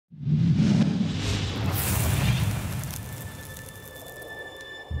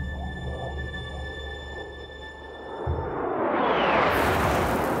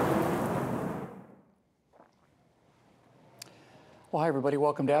Well, hi everybody,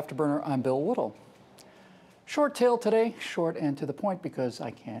 welcome to Afterburner. I'm Bill Whittle. Short tale today, short and to the point because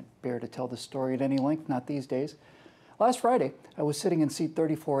I can't bear to tell the story at any length, not these days. Last Friday, I was sitting in seat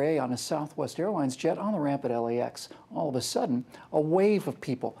 34A on a Southwest Airlines jet on the ramp at LAX. All of a sudden, a wave of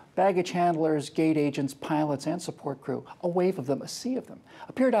people, baggage handlers, gate agents, pilots, and support crew, a wave of them, a sea of them,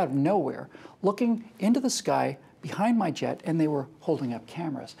 appeared out of nowhere, looking into the sky behind my jet, and they were holding up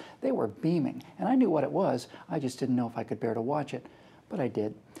cameras. They were beaming, and I knew what it was. I just didn't know if I could bear to watch it. But I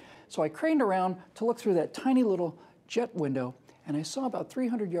did. So I craned around to look through that tiny little jet window, and I saw about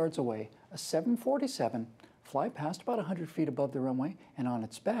 300 yards away a 747 fly past about 100 feet above the runway, and on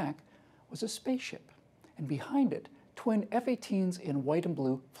its back was a spaceship. And behind it, twin F-18s in white and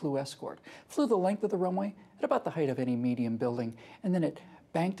blue flew escort. Flew the length of the runway at about the height of any medium building, and then it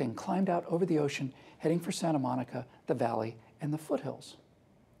banked and climbed out over the ocean, heading for Santa Monica, the Valley, and the foothills.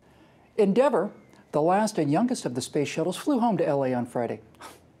 Endeavour, the last and youngest of the space shuttles, flew home to LA on Friday.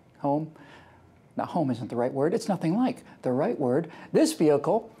 Home? Now, home isn't the right word. It's nothing like the right word. This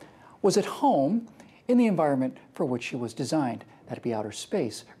vehicle was at home in the environment for which she was designed. That'd be outer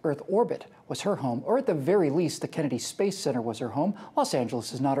space. Earth orbit was her home, or at the very least, the Kennedy Space Center was her home. Los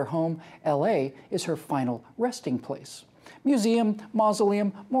Angeles is not her home. LA is her final resting place. Museum,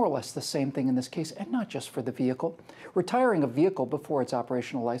 mausoleum, more or less the same thing in this case, and not just for the vehicle. Retiring a vehicle before its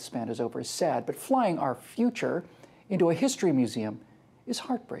operational lifespan is over is sad, but flying our future into a history museum is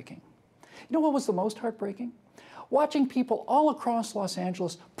heartbreaking. You know what was the most heartbreaking? Watching people all across Los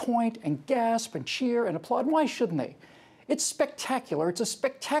Angeles point and gasp and cheer and applaud. And why shouldn't they? It's spectacular. It's a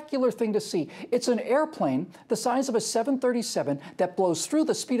spectacular thing to see. It's an airplane the size of a 737 that blows through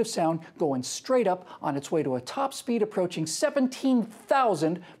the speed of sound, going straight up on its way to a top speed approaching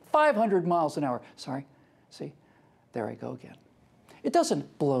 17,500 miles an hour. Sorry, see, there I go again. It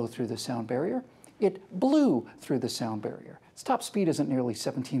doesn't blow through the sound barrier. It blew through the sound barrier. Its top speed isn't nearly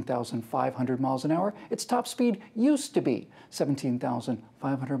 17,500 miles an hour. Its top speed used to be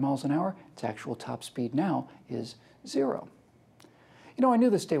 17,500 miles an hour. Its actual top speed now is 0. You know, I knew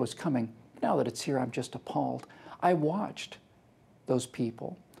this day was coming. Now that it's here, I'm just appalled. I watched those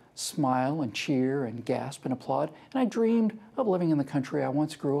people smile and cheer and gasp and applaud, and I dreamed of living in the country I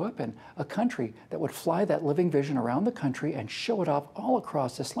once grew up in, a country that would fly that living vision around the country and show it off all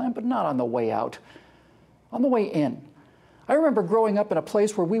across this land, but not on the way out, on the way in. I remember growing up in a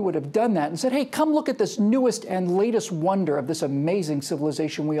place where we would have done that and said, hey, come look at this newest and latest wonder of this amazing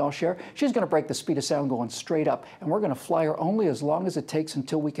civilization we all share. She's going to break the speed of sound going straight up, and we're going to fly her only as long as it takes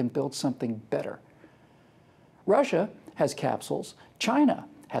until we can build something better. Russia has capsules. China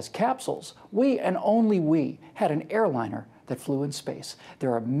has capsules. We, and only we, had an airliner that flew in space.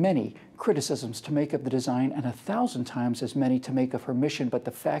 There are many criticisms to make of the design and 1,000 times as many to make of her mission, but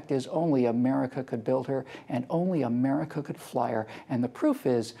the fact is only America could build her and only America could fly her. And the proof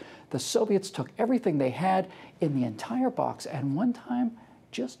is the Soviets took everything they had in the entire box, and one time,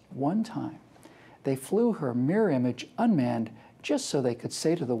 just one time, they flew her mirror image unmanned just so they could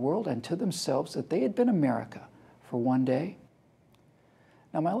say to the world and to themselves that they had been America for one day.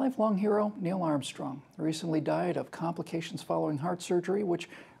 Now, my lifelong hero, Neil Armstrong, recently died of complications following heart surgery, which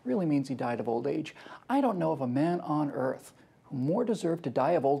really means he died of old age. I don't know of a man on Earth who more deserved to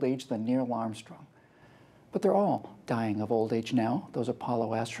die of old age than Neil Armstrong. But they're all dying of old age now, those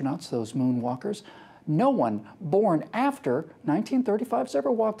Apollo astronauts, those moonwalkers. No one born after 1935 has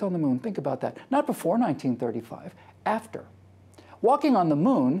ever walked on the moon. Think about that. Not before 1935, after. Walking on the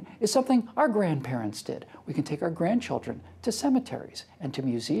moon is something our grandparents did. We can take our grandchildren to cemeteries and to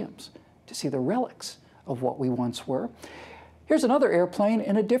museums to see the relics of what we once were. Here's another airplane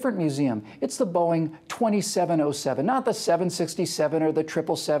in a different museum. It's the Boeing 2707, not the 767 or the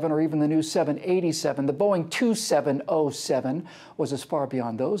 777 or even the new 787. The Boeing 2707 was as far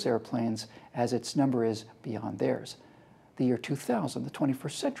beyond those airplanes as its number is beyond theirs. The year 2000, the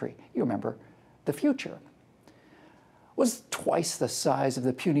 21st century, you remember, the future, was twice the size of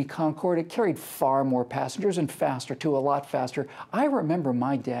the puny Concorde. It carried far more passengers and faster, too, a lot faster. I remember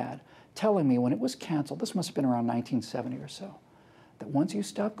my dad telling me when it was canceled, this must have been around 1970 or so, that once you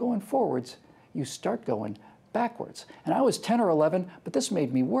stop going forwards, you start going backwards. And I was 10 or 11, but this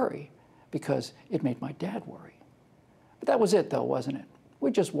made me worry because it made my dad worry. But that was it, though, wasn't it?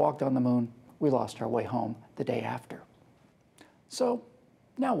 We just walked on the moon. We lost our way home the day after. So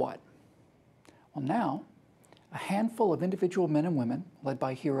now what? Well, now, a handful of individual men and women, led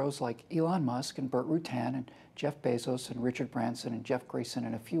by heroes like Elon Musk and Burt Rutan and Jeff Bezos and Richard Branson and Jeff Grayson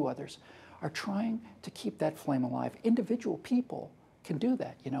and a few others, are trying to keep that flame alive. Individual people can do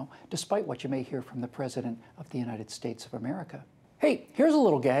that, you know, despite what you may hear from the President of the United States of America. Hey, here's a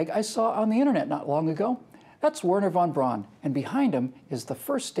little gag I saw on the internet not long ago. That's Wernher von Braun, and behind him is the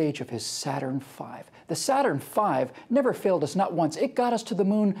first stage of his Saturn V. The Saturn V never failed us not once. It got us to the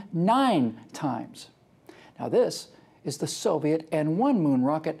moon 9 times. Now this is the Soviet N-1 moon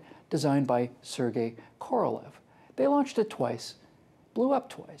rocket designed by Sergei Korolev. They launched it twice, blew up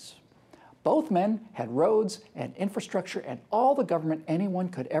twice. Both men had roads and infrastructure and all the government anyone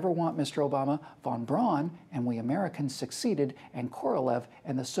could ever want, Mr. Obama. Von Braun and we Americans succeeded, and Korolev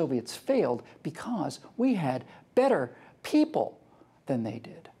and the Soviets failed because we had better people than they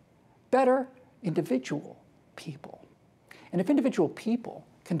did. Better individual people. And if individual people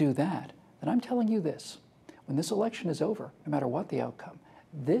can do that, then I'm telling you this. When this election is over, no matter what the outcome,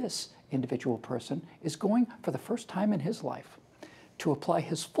 this individual person is going, for the first time in his life, to apply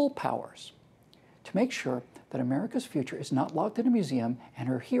his full powers to make sure that America's future is not locked in a museum and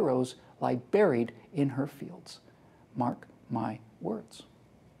her heroes lie buried in her fields. Mark my words.